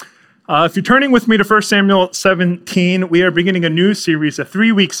If you're turning with me to 1 Samuel 17, we are beginning a new series, a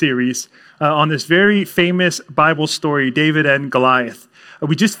 3-week series, on this very famous Bible story, David and Goliath.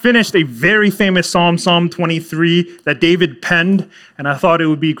 We just finished a very famous Psalm 23, that David penned, and I thought it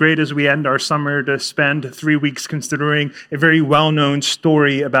would be great as we end our summer to spend 3 weeks considering a very well-known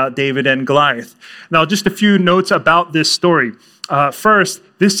story about David and Goliath. Now, just a few notes about this story. First,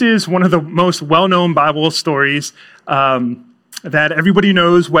 this is one of the most well-known Bible stories that everybody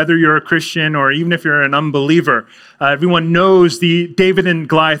knows, whether you're a Christian or even if you're an unbeliever. Everyone knows the David and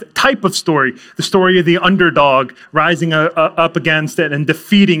Goliath type of story, the story of the underdog rising up against it and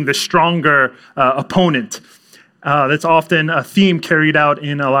defeating the stronger opponent. That's often a theme carried out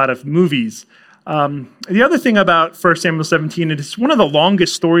in a lot of movies. The other thing about 1 Samuel 17, it's one of the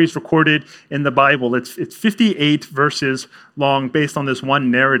longest stories recorded in the Bible. It's 58 verses long based on this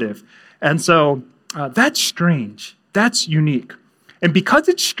one narrative. And so that's strange. That's unique. And because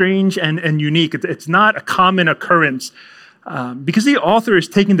it's strange and unique, it's not a common occurrence, because the author is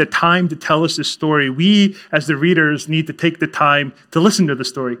taking the time to tell us this story, we, as the readers, need to take the time to listen to the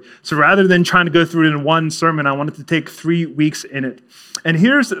story. So rather than trying to go through it in one sermon, I wanted to take 3 weeks in it. And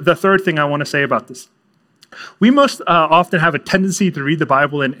here's the third thing I want to say about this. We most often have a tendency to read the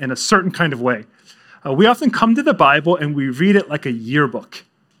Bible in a certain kind of way. We often come to the Bible and we read it like a yearbook.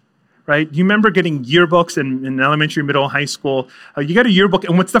 Right? You remember getting yearbooks in elementary, middle, high school. You get a yearbook,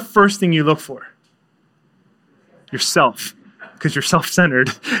 and what's the first thing you look for? Yourself, because you're self-centered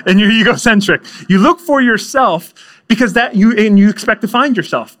and you're egocentric. You look for yourself because you expect to find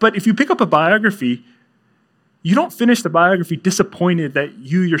yourself. But if you pick up a biography, you don't finish the biography disappointed that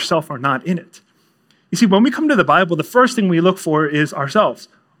you yourself are not in it. You see, when we come to the Bible, the first thing we look for is ourselves.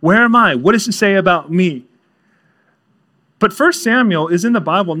 Where am I? What does it say about me? But 1 Samuel is in the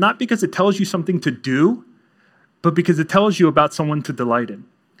Bible not because it tells you something to do, but because it tells you about someone to delight in.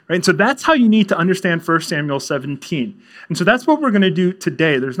 Right? And so that's how you need to understand 1 Samuel 17. And so that's what we're going to do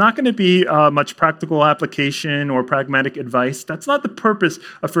today. There's not going to be much practical application or pragmatic advice. That's not the purpose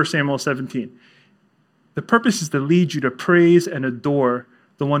of 1 Samuel 17. The purpose is to lead you to praise and adore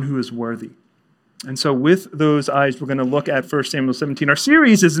the one who is worthy. And so with those eyes, we're going to look at 1 Samuel 17. Our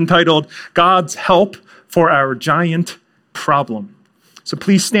series is entitled God's Help for Our Giant Problem. So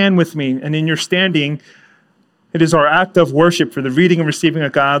please stand with me, and in your standing, it is our act of worship for the reading and receiving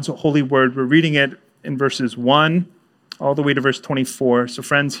of God's holy word. We're reading it in verses 1 all the way to verse 24. So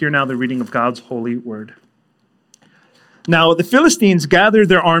friends, hear now the reading of God's holy word. Now the Philistines gathered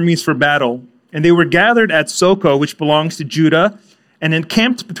their armies for battle, and they were gathered at Socoh, which belongs to Judah, and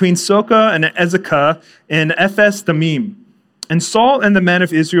encamped between Socoh and Ezekah in Ephes Dammim. And Saul and the men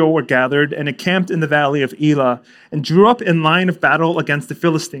of Israel were gathered and encamped in the valley of Elah and drew up in line of battle against the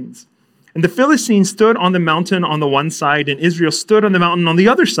Philistines. And the Philistines stood on the mountain on the one side, and Israel stood on the mountain on the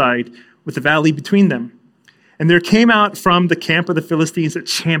other side, with the valley between them. And there came out from the camp of the Philistines a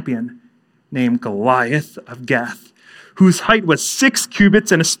champion named Goliath of Gath, whose height was 6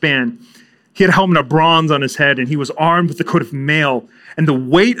 cubits and a span. He had a helmet of bronze on his head, and he was armed with a coat of mail, and the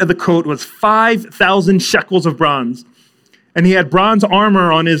weight of the coat was 5,000 shekels of bronze. And he had bronze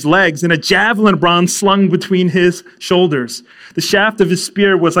armor on his legs and a javelin of bronze slung between his shoulders. The shaft of his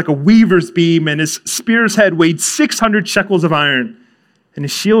spear was like a weaver's beam, and his spear's head weighed 600 shekels of iron. And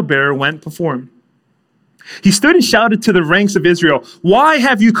his shield bearer went before him. He stood and shouted to the ranks of Israel, "Why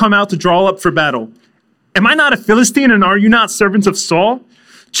have you come out to draw up for battle? Am I not a Philistine, and are you not servants of Saul?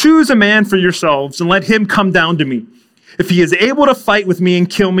 Choose a man for yourselves and let him come down to me. If he is able to fight with me and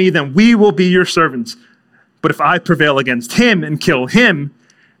kill me, then we will be your servants. But if I prevail against him and kill him,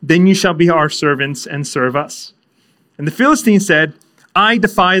 then you shall be our servants and serve us." And the Philistines said, "I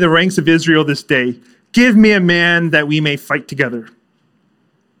defy the ranks of Israel this day. Give me a man that we may fight together."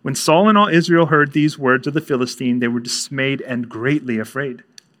 When Saul and all Israel heard these words of the Philistine, they were dismayed and greatly afraid.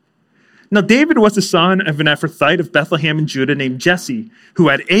 Now David was the son of an Ephrathite of Bethlehem in Judah named Jesse, who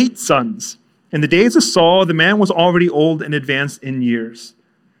had 8 sons. In the days of Saul, the man was already old and advanced in years.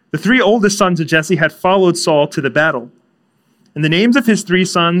 The 3 oldest sons of Jesse had followed Saul to the battle. And the names of his 3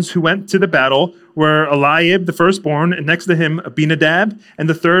 sons who went to the battle were Eliab, the firstborn, and next to him Abinadab, and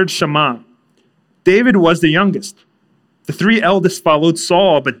the third Shammah. David was the youngest. The 3 eldest followed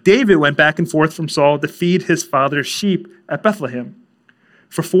Saul, but David went back and forth from Saul to feed his father's sheep at Bethlehem.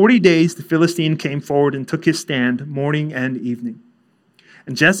 For 40 days the Philistine came forward and took his stand morning and evening.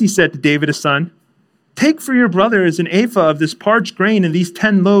 And Jesse said to David his son, "Take for your brothers an ephah of this parched grain and these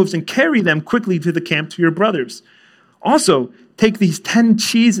 10 loaves, and carry them quickly to the camp to your brothers. Also, take these 10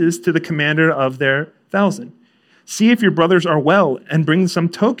 cheeses to the commander of their 1,000. See if your brothers are well, and bring some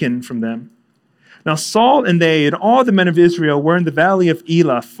token from them." Now Saul and they and all the men of Israel were in the valley of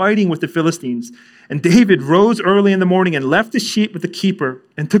Elah fighting with the Philistines. And David rose early in the morning and left the sheep with the keeper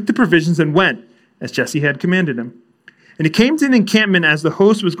and took the provisions and went, as Jesse had commanded him. And he came to the encampment as the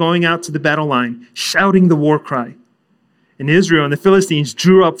host was going out to the battle line, shouting the war cry. And Israel and the Philistines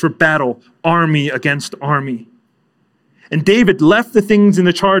drew up for battle, army against army. And David left the things in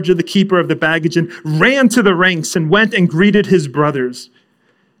the charge of the keeper of the baggage and ran to the ranks and went and greeted his brothers.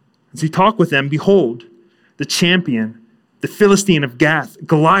 As he talked with them, behold, the champion, the Philistine of Gath,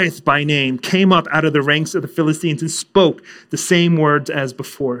 Goliath by name, came up out of the ranks of the Philistines and spoke the same words as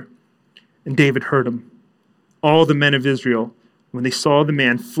before. And David heard him. All the men of Israel, when they saw the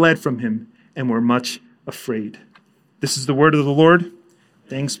man, fled from him and were much afraid. This is the word of the Lord.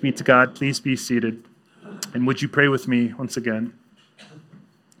 Thanks be to God. Please be seated. And would you pray with me once again?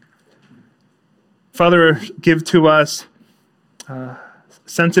 Father, give to us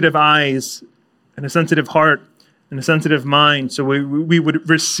sensitive eyes and a sensitive heart and a sensitive mind so we would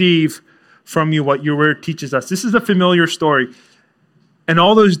receive from you what your word teaches us. This is a familiar story. And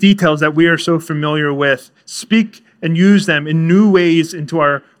all those details that we are so familiar with, speak and use them in new ways into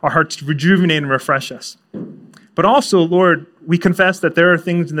our hearts to rejuvenate and refresh us. But also, Lord, we confess that there are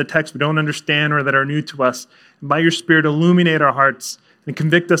things in the text we don't understand or that are new to us. And by your Spirit, illuminate our hearts and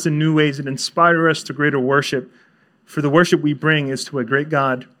convict us in new ways and inspire us to greater worship. For the worship we bring is to a great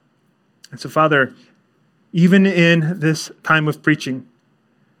God. And so, Father, even in this time of preaching,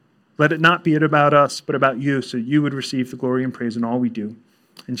 let it not be about us, but about you, so you would receive the glory and praise in all we do.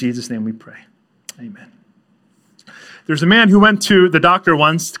 In Jesus' name we pray. Amen. There's a man who went to the doctor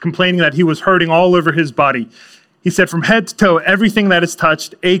once complaining that he was hurting all over his body. He said, from head to toe, everything that is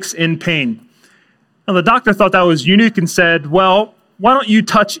touched aches in pain. Now, the doctor thought that was unique and said, well, why don't you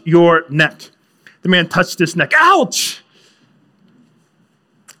touch your neck? The man touched his neck. Ouch!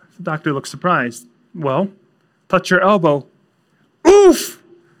 The doctor looked surprised. Well, touch your elbow. Oof!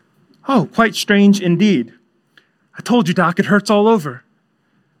 Oh, quite strange indeed. I told you, Doc, it hurts all over.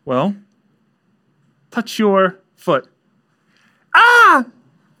 Well, touch your foot. Ah!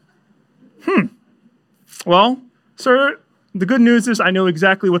 Well, sir, the good news is I know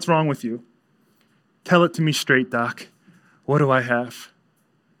exactly what's wrong with you. Tell it to me straight, Doc. What do I have?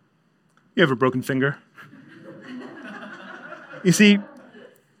 You have a broken finger. You see,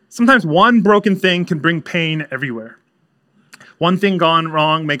 sometimes one broken thing can bring pain everywhere. One thing gone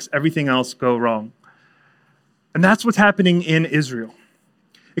wrong makes everything else go wrong. And that's what's happening in Israel.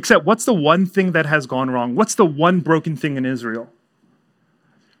 Except what's the one thing that has gone wrong? What's the one broken thing in Israel?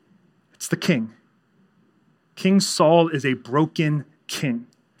 It's the king. King Saul is a broken king.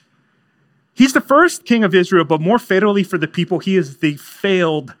 He's the first king of Israel, but more fatally for the people, he is the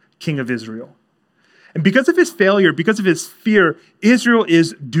failed king of Israel. And because of his failure, because of his fear, Israel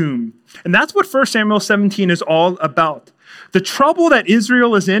is doomed. And that's what 1 Samuel 17 is all about. The trouble that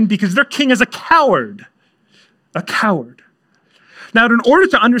Israel is in because their king is a coward. A coward. Now, in order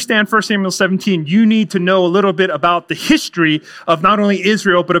to understand 1 Samuel 17, you need to know a little bit about the history of not only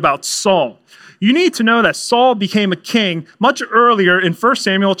Israel, but about Saul. You need to know that Saul became a king much earlier in 1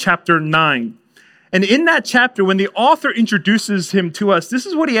 Samuel chapter 9. And in that chapter, when the author introduces him to us, this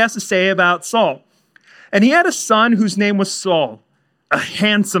is what he has to say about Saul. And he had a son whose name was Saul, a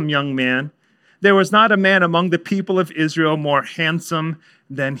handsome young man. There was not a man among the people of Israel more handsome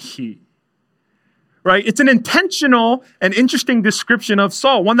than he. Right? It's an intentional and interesting description of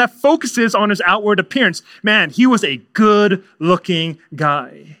Saul, one that focuses on his outward appearance. Man, he was a good-looking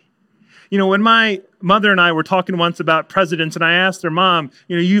guy. You know, when my mother and I were talking once about presidents, and I asked her, Mom,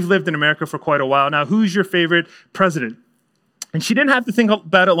 you've lived in America for quite a while now. Who's your favorite president? And she didn't have to think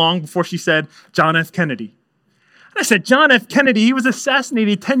about it long before she said, John F. Kennedy. And I said, John F. Kennedy, he was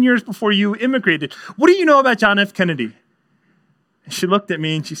assassinated 10 years before you immigrated. What do you know about John F. Kennedy? And she looked at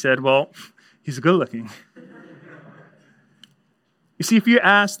me and she said, well, he's good looking. You see, if you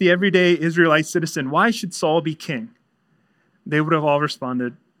ask the everyday Israelite citizen, why should Saul be king? They would have all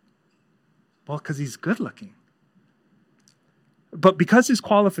responded, well, because he's good looking. But because his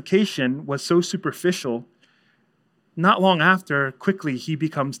qualification was so superficial, not long after, quickly, he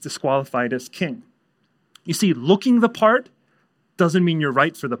becomes disqualified as king. You see, looking the part doesn't mean you're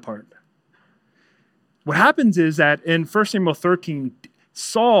right for the part. What happens is that in 1 Samuel 13,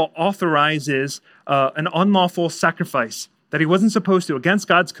 Saul authorizes an unlawful sacrifice that he wasn't supposed to against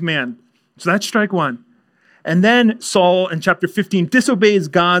God's command. So that's strike one. And then Saul in chapter 15 disobeys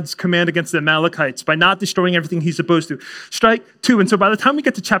God's command against the Amalekites by not destroying everything he's supposed to. Strike two. And so by the time we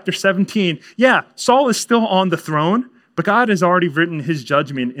get to chapter 17, Saul is still on the throne, but God has already written his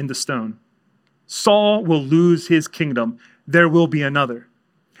judgment in the stone. Saul will lose his kingdom. There will be another.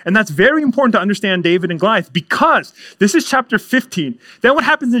 And that's very important to understand David and Goliath, because this is chapter 15. Then what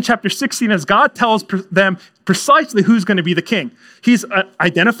happens in chapter 16 is God tells them precisely who's going to be the king. He's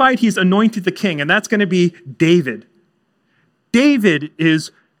identified, he's anointed the king, and that's going to be David. David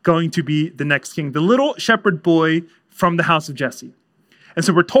is going to be the next king, the little shepherd boy from the house of Jesse. And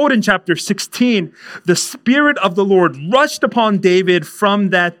so we're told in chapter 16, the Spirit of the Lord rushed upon David from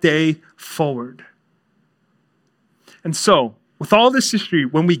that day forward. And so, with all this history,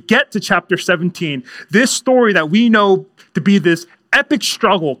 when we get to chapter 17, this story that we know to be this epic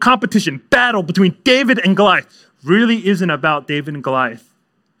struggle, competition, battle between David and Goliath really isn't about David and Goliath,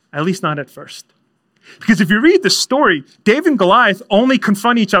 at least not at first. Because if you read the story, David and Goliath only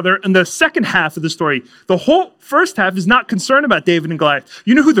confront each other in the second half of the story. The whole first half is not concerned about David and Goliath.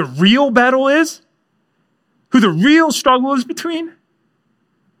 You know who the real battle is? Who the real struggle is between?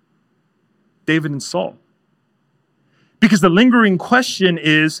 David and Saul. Because the lingering question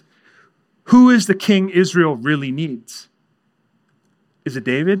is, who is the king Israel really needs? Is it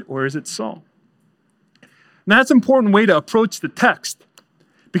David or is it Saul? And that's an important way to approach the text,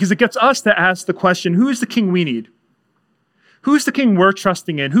 because it gets us to ask the question, who is the king we need? Who is the king we're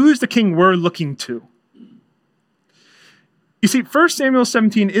trusting in? Who is the king we're looking to? You see, 1 Samuel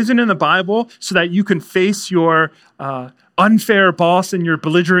 17 isn't in the Bible so that you can face your unfair boss and your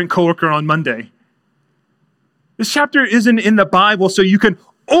belligerent coworker on Monday. This chapter isn't in the Bible so you can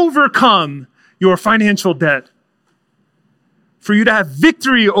overcome your financial debt, for you to have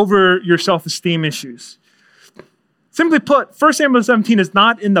victory over your self-esteem issues. Simply put, 1 Samuel 17 is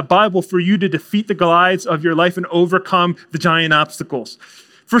not in the Bible for you to defeat the Goliaths of your life and overcome the giant obstacles.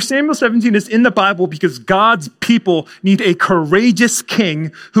 1 Samuel 17 is in the Bible because God's people need a courageous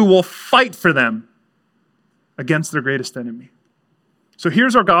king who will fight for them against their greatest enemy. So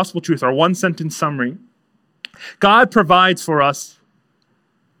here's our gospel truth, our one-sentence summary. God provides for us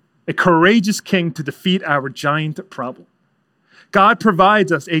a courageous king to defeat our giant problem. God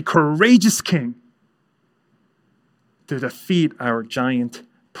provides us a courageous king to defeat our giant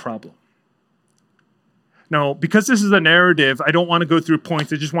problem. Now, because this is a narrative, I don't want to go through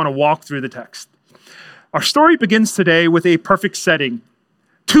points. I just want to walk through the text. Our story begins today with a perfect setting.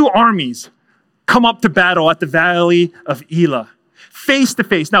 Two armies come up to battle at the Valley of Elah, face to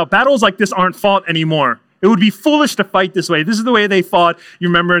face. Now, battles like this aren't fought anymore. It would be foolish to fight this way. This is the way they fought. You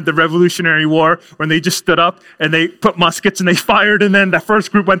remember the Revolutionary War when they just stood up and they put muskets and they fired, and then the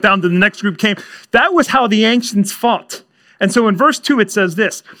first group went down, then the next group came. That was how the ancients fought. And so in verse 2, it says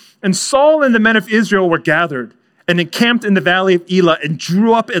this, "And Saul and the men of Israel were gathered and encamped in the valley of Elah and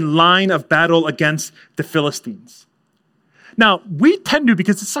drew up in line of battle against the Philistines." Now, we tend to,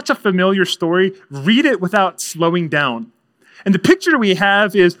 because it's such a familiar story, read it without slowing down. And the picture we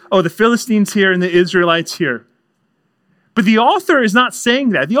have is, the Philistines here and the Israelites here. But the author is not saying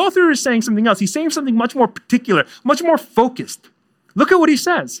that. The author is saying something else. He's saying something much more particular, much more focused. Look at what he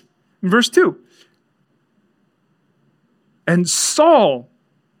says in verse 2. "And Saul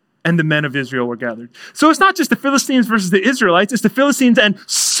and the men of Israel were gathered." So it's not just the Philistines versus the Israelites, it's the Philistines and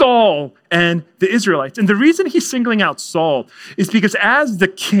Saul and the Israelites. And the reason he's singling out Saul is because as the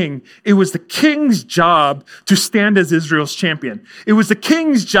king, it was the king's job to stand as Israel's champion. It was the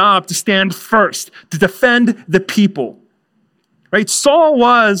king's job to stand first, to defend the people. Right? Saul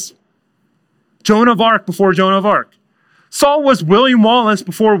was Joan of Arc before Joan of Arc. Saul was William Wallace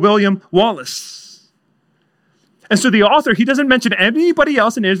before William Wallace. And so the author, he doesn't mention anybody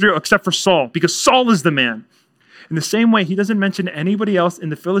else in Israel except for Saul, because Saul is the man. In the same way, he doesn't mention anybody else in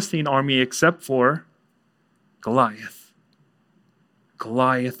the Philistine army except for Goliath.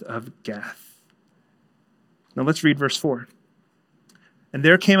 Goliath of Gath. Now let's read verse 4. "And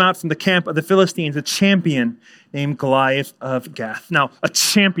there came out from the camp of the Philistines a champion named Goliath of Gath." Now, a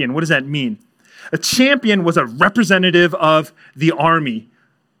champion, what does that mean? A champion was a representative of the army,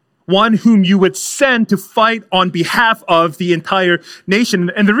 one whom you would send to fight on behalf of the entire nation.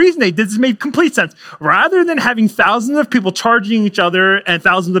 And the reason they did this made complete sense. Rather than having thousands of people charging each other and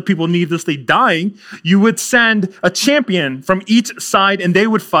thousands of people needlessly dying, you would send a champion from each side and they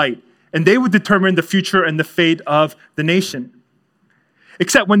would fight. And they would determine the future and the fate of the nation.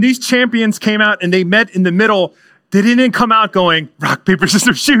 Except when these champions came out and they met in the middle, they didn't come out going, rock, paper,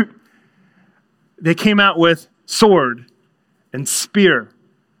 scissors, shoot. They came out with sword and spear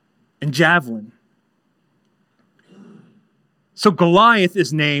and javelin. So Goliath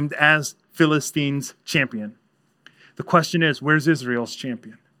is named as Philistines' champion. The question is, where's Israel's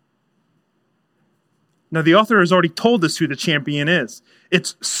champion? Now, the author has already told us who the champion is.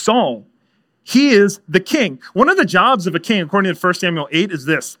 It's Saul. He is the king. One of the jobs of a king, according to 1 Samuel 8, is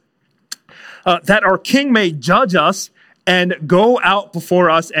this, that our king may judge us and go out before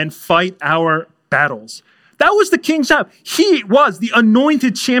us and fight our battles. That was the king's job. He was the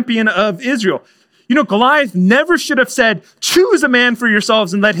anointed champion of Israel. You know, Goliath never should have said, choose a man for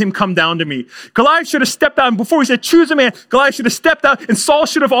yourselves and let him come down to me. Goliath should have stepped out, and before he said, choose a man, Goliath should have stepped out, and Saul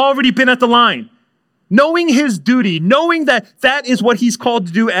should have already been at the line. Knowing his duty, knowing that that is what he's called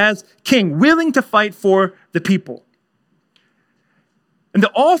to do as king, willing to fight for the people. And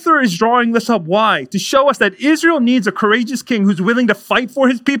the author is drawing this up. Why? To show us that Israel needs a courageous king who's willing to fight for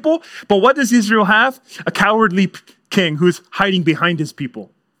his people. But what does Israel have? A cowardly king who's hiding behind his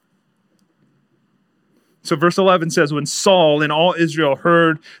people. So verse 11 says, when Saul and all Israel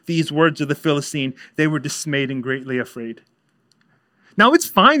heard these words of the Philistine, they were dismayed and greatly afraid. Now it's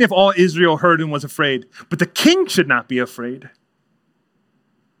fine if all Israel heard and was afraid, but the king should not be afraid.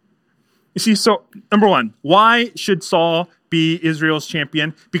 You see, so number one, why should Saul be Israel's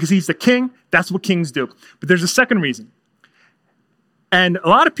champion? Because he's the king. That's what kings do. But there's a second reason. And a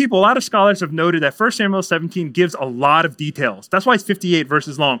lot of scholars have noted that 1 Samuel 17 gives a lot of details. That's why it's 58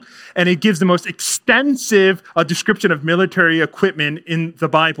 verses long. And it gives the most extensive description of military equipment in the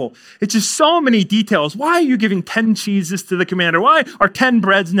Bible. It's just so many details. Why are you giving 10 cheeses to the commander? Why are 10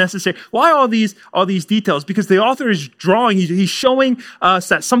 breads necessary? Why all these details? Because the author is drawing, he's showing us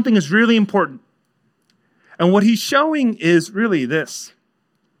that something is really important. And what he's showing is really this.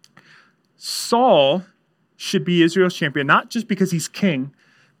 Saul should be Israel's champion, not just because he's king,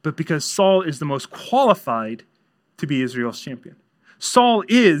 but because Saul is the most qualified to be Israel's champion. Saul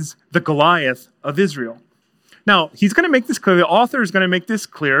is the Goliath of Israel. Now, he's going to make this clear. The author is going to make this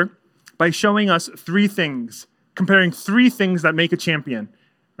clear by showing us three things, comparing three things that make a champion,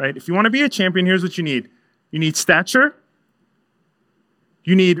 right? If you want to be a champion, here's what you need. You need stature,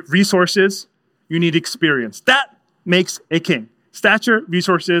 you need resources, you need experience. That makes a king. Stature,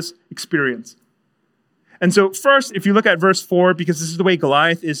 resources, experience. And so first, if you look at verse 4, because this is the way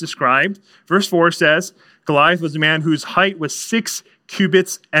Goliath is described, verse 4 says, Goliath was a man whose height was 6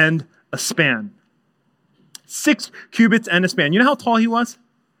 cubits and a span. 6 cubits and a span. You know how tall he was?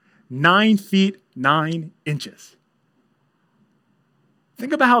 9 feet, 9 inches.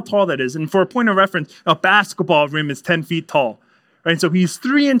 Think about how tall that is. And for a point of reference, a basketball rim is 10 feet tall. Right? So he's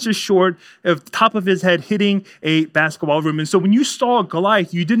 3 inches short of the top of his head hitting a basketball rim. And so when you saw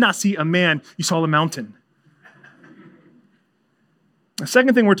Goliath, you did not see a man, you saw a mountain. The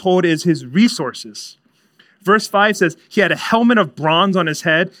second thing we're told is his resources. Verse 5 says he had a helmet of bronze on his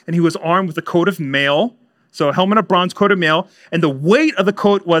head, and he was armed with a coat of mail. So a helmet of bronze, coat of mail, and the weight of the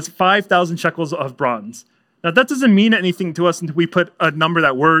coat was 5,000 shekels of bronze. Now that doesn't mean anything to us until we put a number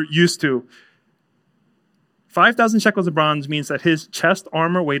that we're used to. 5,000 shekels of bronze means that his chest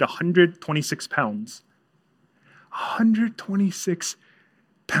armor weighed 126 pounds. 126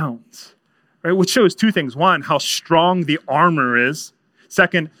 pounds, right? Which shows two things. One, how strong the armor is.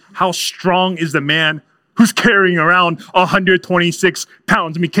 Second, how strong is the man who's carrying around 126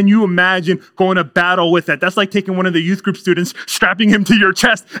 pounds? I mean, can you imagine going to battle with that? That's like taking one of the youth group students, strapping him to your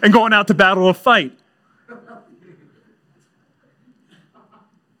chest, and going out to battle a fight.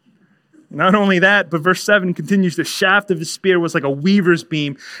 Not only that, but verse 7 continues, the shaft of his spear was like a weaver's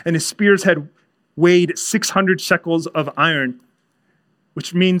beam, and his spear's head weighed 600 shekels of iron,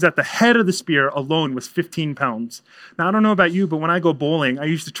 which means that the head of the spear alone was 15 pounds. Now, I don't know about you, but when I go bowling, I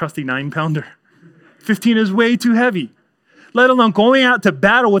use the trusty 9-pounder. 15 is way too heavy, let alone going out to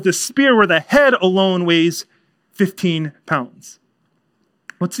battle with a spear where the head alone weighs 15 pounds.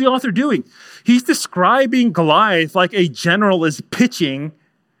 What's the author doing? He's describing Goliath like a general is pitching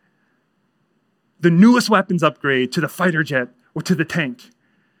the newest weapons upgrade to the fighter jet or to the tank.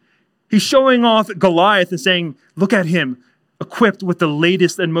 He's showing off Goliath and saying, look at him, equipped with the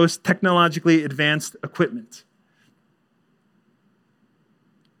latest and most technologically advanced equipment.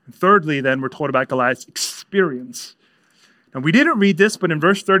 And thirdly, then, we're told about Goliath's experience. Now, we didn't read this, but in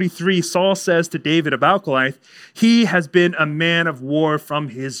verse 33, Saul says to David about Goliath, he has been a man of war from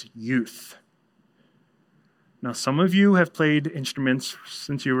his youth. Now, some of you have played instruments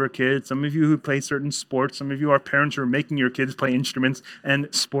since you were a kid. Some of you who play certain sports. Some of you are parents who are making your kids play instruments and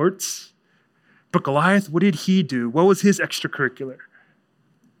sports. But Goliath, what did he do? What was his extracurricular?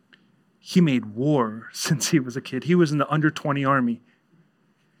 He made war since he was a kid. He was in the under 20 army.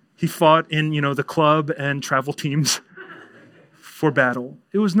 He fought in, the club and travel teams for battle.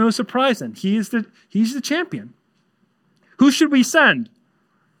 It was no surprise then. He's the champion. Who should we send?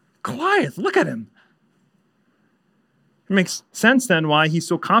 Goliath, look at him. It makes sense then why he's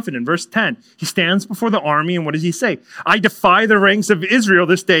so confident. Verse 10, he stands before the army, and what does he say? I defy the ranks of Israel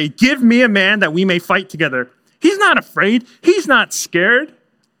this day. Give me a man that we may fight together. He's not afraid. He's not scared.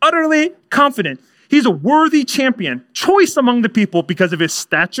 Utterly confident. He's a worthy champion, choice among the people because of his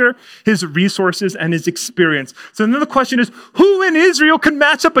stature, his resources, and his experience. So then the question is, who in Israel can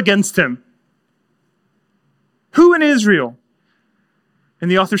match up against him? Who in Israel?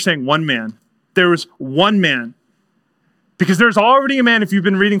 And the author's saying one man. There was one man. Because there's already a man, if you've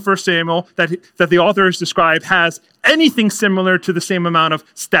been reading 1 Samuel, that the author has described has anything similar to the same amount of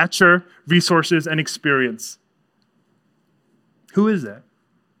stature, resources, and experience. Who is that?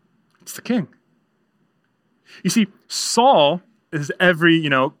 It's the king. You see, Saul is every,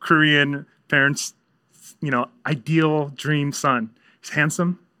 Korean parent's, ideal dream son. He's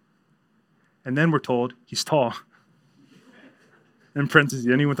handsome. And then we're told he's tall. In parentheses,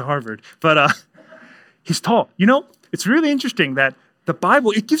 and he went to Harvard. But he's tall. It's really interesting that the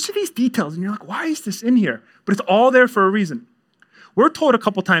Bible, it gives you these details, and you're like, why is this in here? But it's all there for a reason. We're told a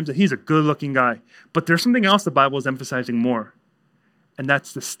couple times that he's a good-looking guy, but there's something else the Bible is emphasizing more, and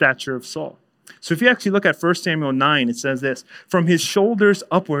that's the stature of Saul. So if you actually look at 1 Samuel 9, it says this, from his shoulders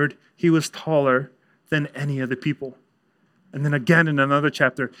upward, he was taller than any of the people. And then again in another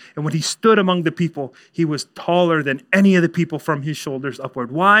chapter, and when he stood among the people, he was taller than any of the people from his shoulders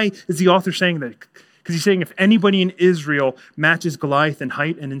upward. Why is the author saying that? Because he's saying if anybody in Israel matches Goliath in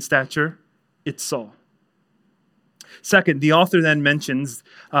height and in stature, it's Saul. Second, the author then mentions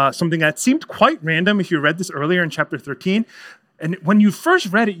something that seemed quite random if you read this earlier in chapter 13. And when you first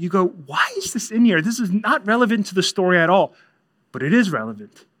read it, you go, why is this in here? This is not relevant to the story at all. But it is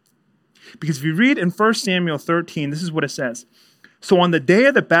relevant. Because if you read in 1 Samuel 13, this is what it says. So on the day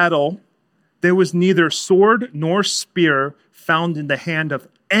of the battle, there was neither sword nor spear found in the hand of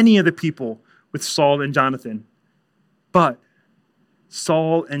any of the people with Saul and Jonathan. But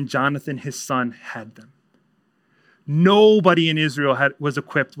Saul and Jonathan, his son, had them. Nobody in Israel was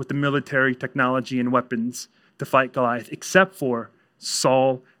equipped with the military technology and weapons to fight Goliath, except for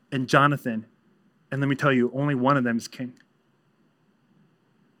Saul and Jonathan. And let me tell you, only one of them is king.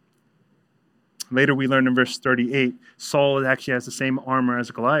 Later we learn in verse 38, Saul actually has the same armor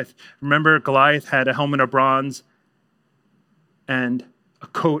as Goliath. Remember, Goliath had a helmet of bronze and a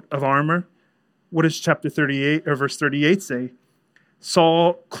coat of armor. What does chapter 38 or verse 38 say?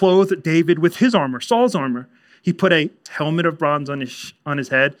 Saul clothed David with his armor, Saul's armor. He put a helmet of bronze on his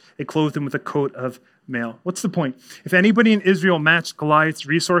head and clothed him with a coat of mail. What's the point? If anybody in Israel matched Goliath's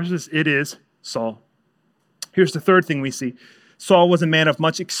resources, it is Saul. Here's the third thing we see. Saul was a man of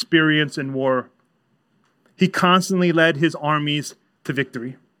much experience in war. He constantly led his armies to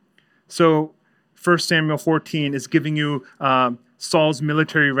victory. So 1 Samuel 14 is giving you Saul's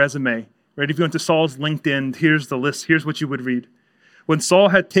military resume. Right? If you went to Saul's LinkedIn, here's the list. Here's what you would read. When Saul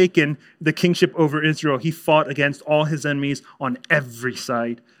had taken the kingship over Israel, he fought against all his enemies on every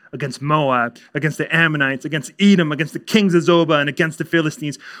side. Against Moab, against the Ammonites, against Edom, against the kings of Zobah, and against the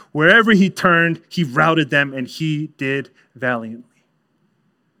Philistines. Wherever he turned, he routed them, and he did valiantly.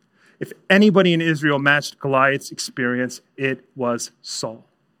 If anybody in Israel matched Goliath's experience, it was Saul.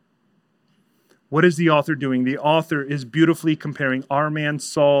 What is the author doing? The author is beautifully comparing our man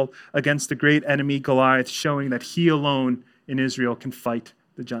Saul against the great enemy Goliath, showing that he alone in Israel can fight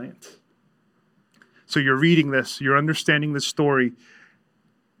the giant. So you're reading this, you're understanding the story,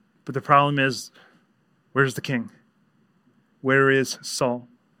 but the problem is, where's the king? Where is Saul?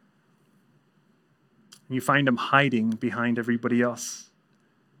 And you find him hiding behind everybody else.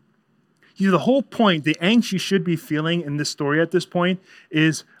 The whole point, the angst you should be feeling in this story at this point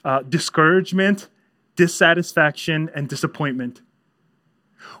is discouragement, dissatisfaction, and disappointment.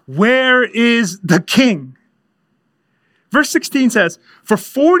 Where is the king? Verse 16 says, for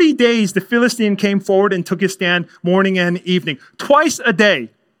 40 days the Philistine came forward and took his stand morning and evening. Twice a day.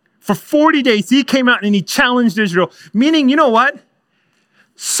 For 40 days he came out and he challenged Israel. Meaning, you know what?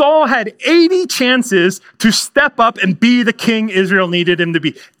 Saul had 80 chances to step up and be the king Israel needed him to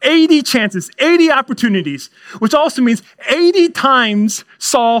be. 80 chances, 80 opportunities, which also means 80 times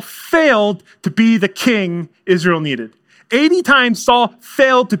Saul failed to be the king Israel needed. 80 times Saul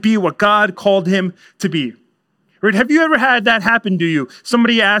failed to be what God called him to be. Right? Have you ever had that happen to you?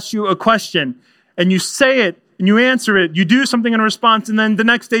 Somebody asks you a question and you say it and you answer it, you do something in response, and then the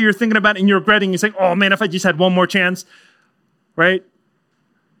next day you're thinking about it and you're regretting, you're saying, oh man, if I just had one more chance, right?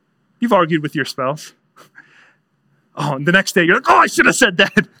 You've argued with your spouse. Oh, and the next day you're like, oh, I should have said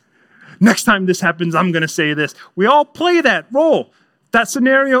that. Next time this happens, I'm going to say this. We all play that role, that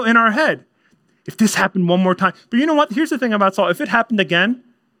scenario in our head. If this happened one more time. But you know what? Here's the thing about Saul. If it happened again,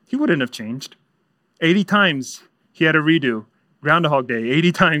 he wouldn't have changed. 80 times he had a redo. Groundhog Day,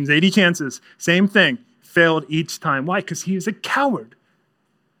 80 times, 80 chances. Same thing. Failed each time. Why? Because he is a coward.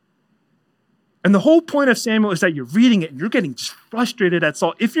 And the whole point of Samuel is that you're reading it and you're getting just frustrated at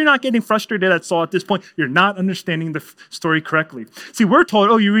Saul. If you're not getting frustrated at Saul at this point, you're not understanding the story correctly. See, we're told,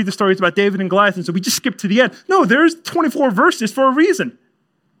 oh, you read the stories about David and Goliath, and so we just skip to the end. No, there's 24 verses for a reason.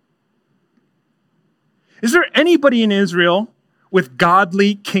 Is there anybody in Israel with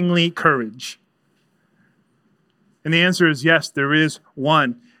godly, kingly courage? And the answer is yes, there is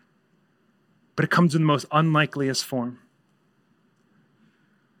one. But it comes in the most unlikeliest form.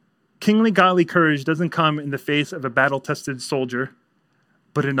 Kingly, godly courage doesn't come in the face of a battle-tested soldier,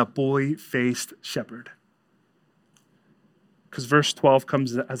 but in a boy-faced shepherd. Because verse 12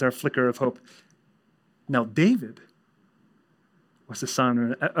 comes as our flicker of hope. Now David was the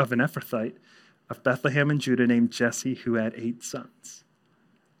son of an Ephrathite of Bethlehem in Judah named Jesse, who had 8 sons.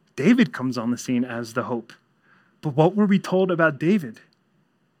 David comes on the scene as the hope. But what were we told about David?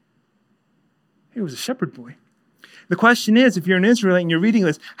 He was a shepherd boy. The question is, if you're an Israelite and you're reading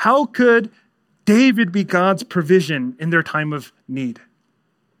this, how could David be God's provision in their time of need?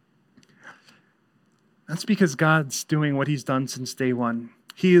 That's because God's doing what he's done since day one.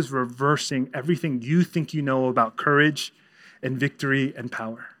 He is reversing everything you think you know about courage and victory and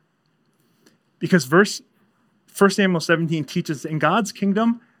power. Because 1 Samuel 17 teaches, in God's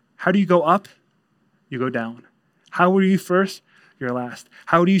kingdom, how do you go up? You go down. How were you first? You're last.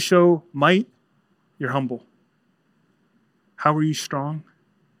 How do you show might? You're humble. How are you strong?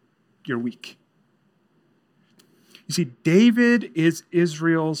 You're weak. You see, David is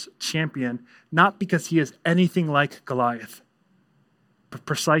Israel's champion, not because he is anything like Goliath, but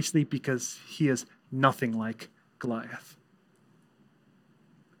precisely because he is nothing like Goliath.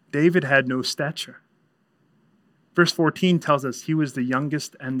 David had no stature. Verse 14 tells us he was the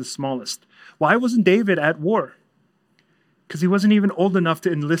youngest and the smallest. Why wasn't David at war? Because he wasn't even old enough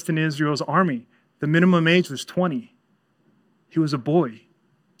to enlist in Israel's army. The minimum age was 20. He was a boy.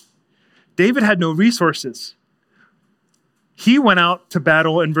 David had no resources. He went out to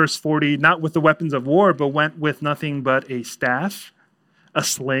battle in verse 40, not with the weapons of war, but went with nothing but a staff, a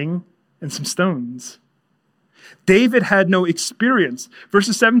sling, and some stones. David had no experience.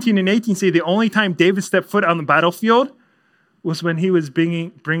 Verses 17 and 18 say the only time David stepped foot on the battlefield was when he was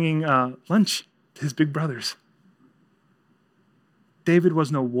bringing lunch to his big brothers. David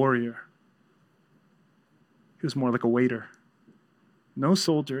was no warrior. He was more like a waiter. No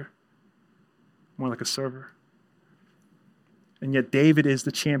soldier, more like a server. And yet David is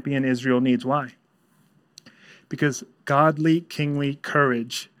the champion Israel needs. Why? Because godly, kingly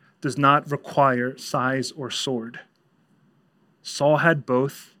courage does not require size or sword. Saul had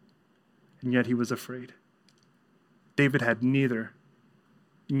both, and yet he was afraid. David had neither,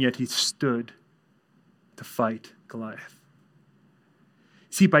 and yet he stood to fight Goliath.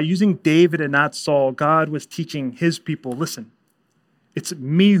 See, by using David and not Saul, God was teaching his people, listen, it's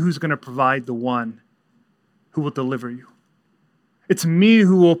me who's going to provide the one who will deliver you. It's me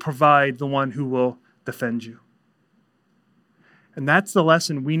who will provide the one who will defend you. And that's the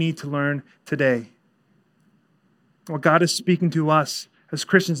lesson we need to learn today. Well, God is speaking to us as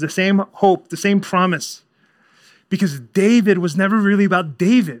Christians, the same hope, the same promise. Because David was never really about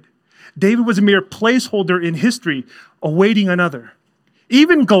David. David was a mere placeholder in history, awaiting another.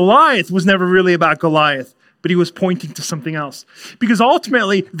 Even Goliath was never really about Goliath, but he was pointing to something else. Because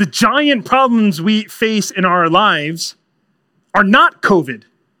ultimately, the giant problems we face in our lives are not COVID.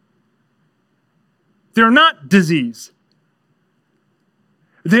 They're not disease.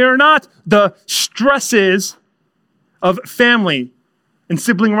 They are not the stresses of family and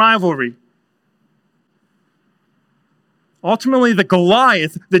sibling rivalry. Ultimately, the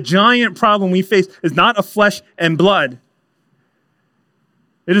Goliath, the giant problem we face, is not of flesh and blood.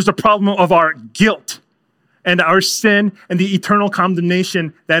 It is the problem of our guilt and our sin and the eternal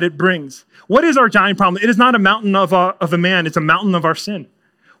condemnation that it brings. What is our giant problem? It is not a mountain of a man. It's a mountain of our sin.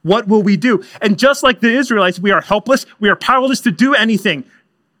 What will we do? And just like the Israelites, we are helpless. We are powerless to do anything.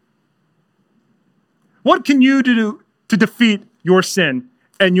 What can you do to defeat your sin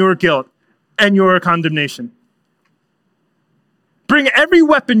and your guilt and your condemnation? Bring every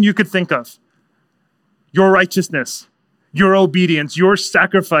weapon you could think of. Your righteousness, your obedience, your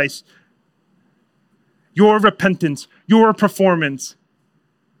sacrifice, your repentance, your performance.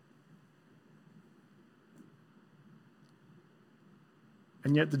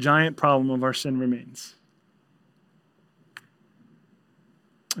 And yet the giant problem of our sin remains.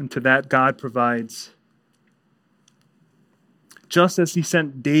 And to that, God provides. Just as he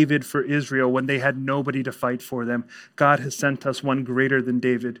sent David for Israel when they had nobody to fight for them, God has sent us one greater than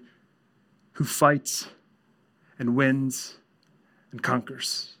David who fights and wins and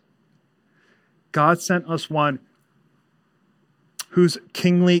conquers. God sent us one whose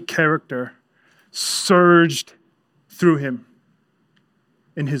kingly character surged through him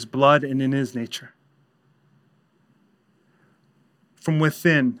in his blood and in his nature. From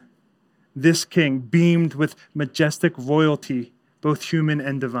within, this king beamed with majestic royalty, both human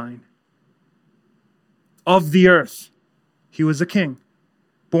and divine. Of the earth, he was a king,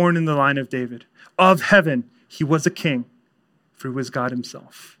 born in the line of David. Of heaven, he was a king, for he was God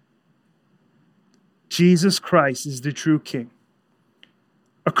himself. Jesus Christ is the true king,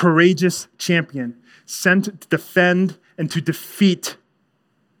 a courageous champion sent to defend and to defeat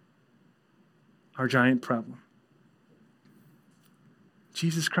our giant problem.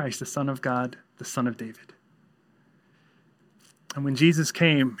 Jesus Christ, the Son of God, the Son of David. And when Jesus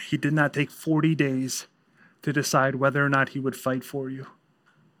came, he did not take 40 days to decide whether or not he would fight for you.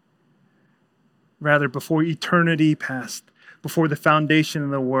 Rather, before eternity passed, before the foundation of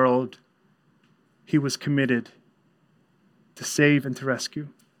the world, he was committed to save and to rescue.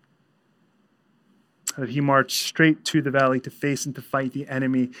 That he marched straight to the valley to face and to fight the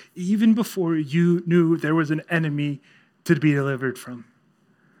enemy, even before you knew there was an enemy to be delivered from.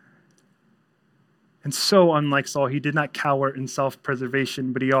 And so, unlike Saul, he did not cower in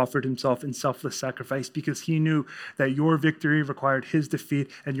self-preservation, but he offered himself in selfless sacrifice because he knew that your victory required his defeat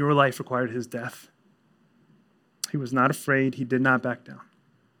and your life required his death. He was not afraid. He did not back down.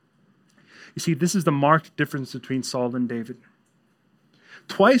 You see, this is the marked difference between Saul and David.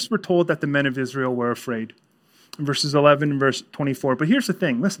 Twice we're told that the men of Israel were afraid. In verses 11 and verse 24. But here's the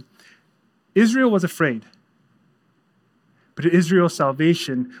thing. Listen. Israel was afraid. But Israel's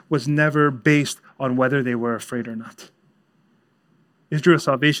salvation was never based on whether they were afraid or not. Israel's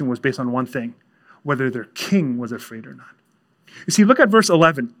salvation was based on one thing. Whether their king was afraid or not. You see, look at verse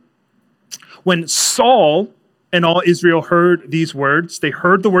 11. When Saul and all Israel heard these words, they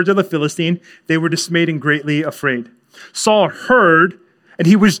heard the words of the Philistine, they were dismayed and greatly afraid. Saul heard, and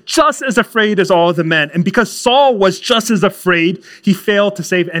he was just as afraid as all the men. And because Saul was just as afraid, he failed to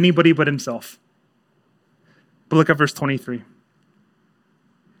save anybody but himself. But look at verse 23.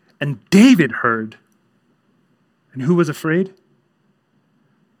 And David heard. And who was afraid?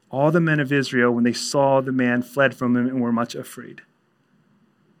 All the men of Israel, when they saw the man, fled from him and were much afraid.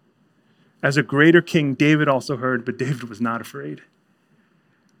 As a greater king, David also heard, but David was not afraid.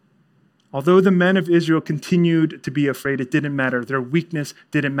 Although the men of Israel continued to be afraid, it didn't matter. Their weakness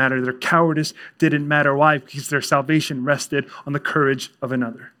didn't matter. Their cowardice didn't matter. Why? Because their salvation rested on the courage of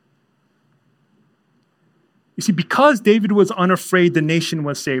another. You see, because David was unafraid, the nation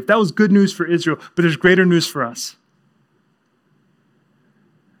was saved. That was good news for Israel, but there's greater news for us.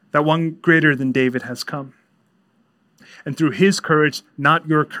 That one greater than David has come. And through his courage, not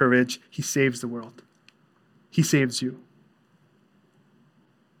your courage, he saves the world. He saves you.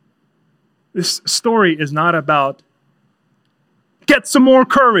 This story is not about get some more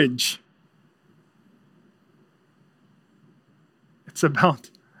courage. It's about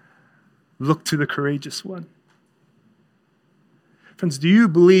look to the courageous one. Friends, do you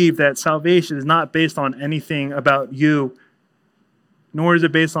believe that salvation is not based on anything about you, nor is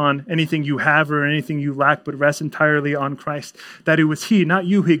it based on anything you have or anything you lack, but rests entirely on Christ? That it was he, not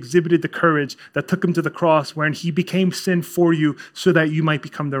you, who exhibited the courage that took him to the cross, wherein he became sin for you so that you might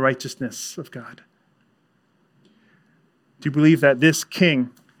become the righteousness of God. Do you believe that this king,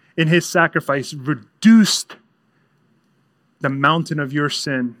 in his sacrifice, reduced the mountain of your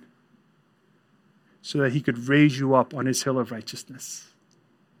sin so that he could raise you up on his hill of righteousness?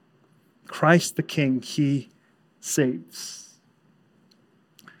 Christ the King, he saves.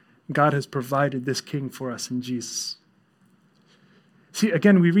 God has provided this king for us in Jesus. See,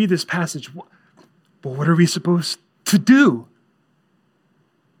 again, we read this passage, but what are we supposed to do?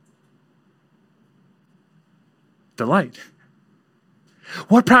 Delight.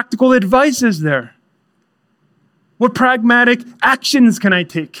 What practical advice is there? What pragmatic actions can I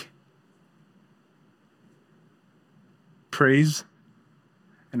take? Praise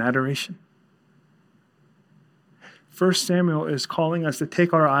and adoration. 1 Samuel is calling us to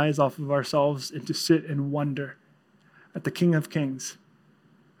take our eyes off of ourselves and to sit and wonder at the King of Kings,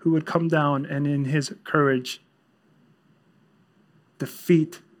 who would come down and in his courage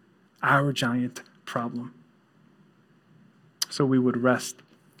defeat our giant problem. So we would rest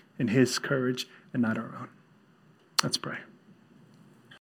in his courage and not our own. Let's pray.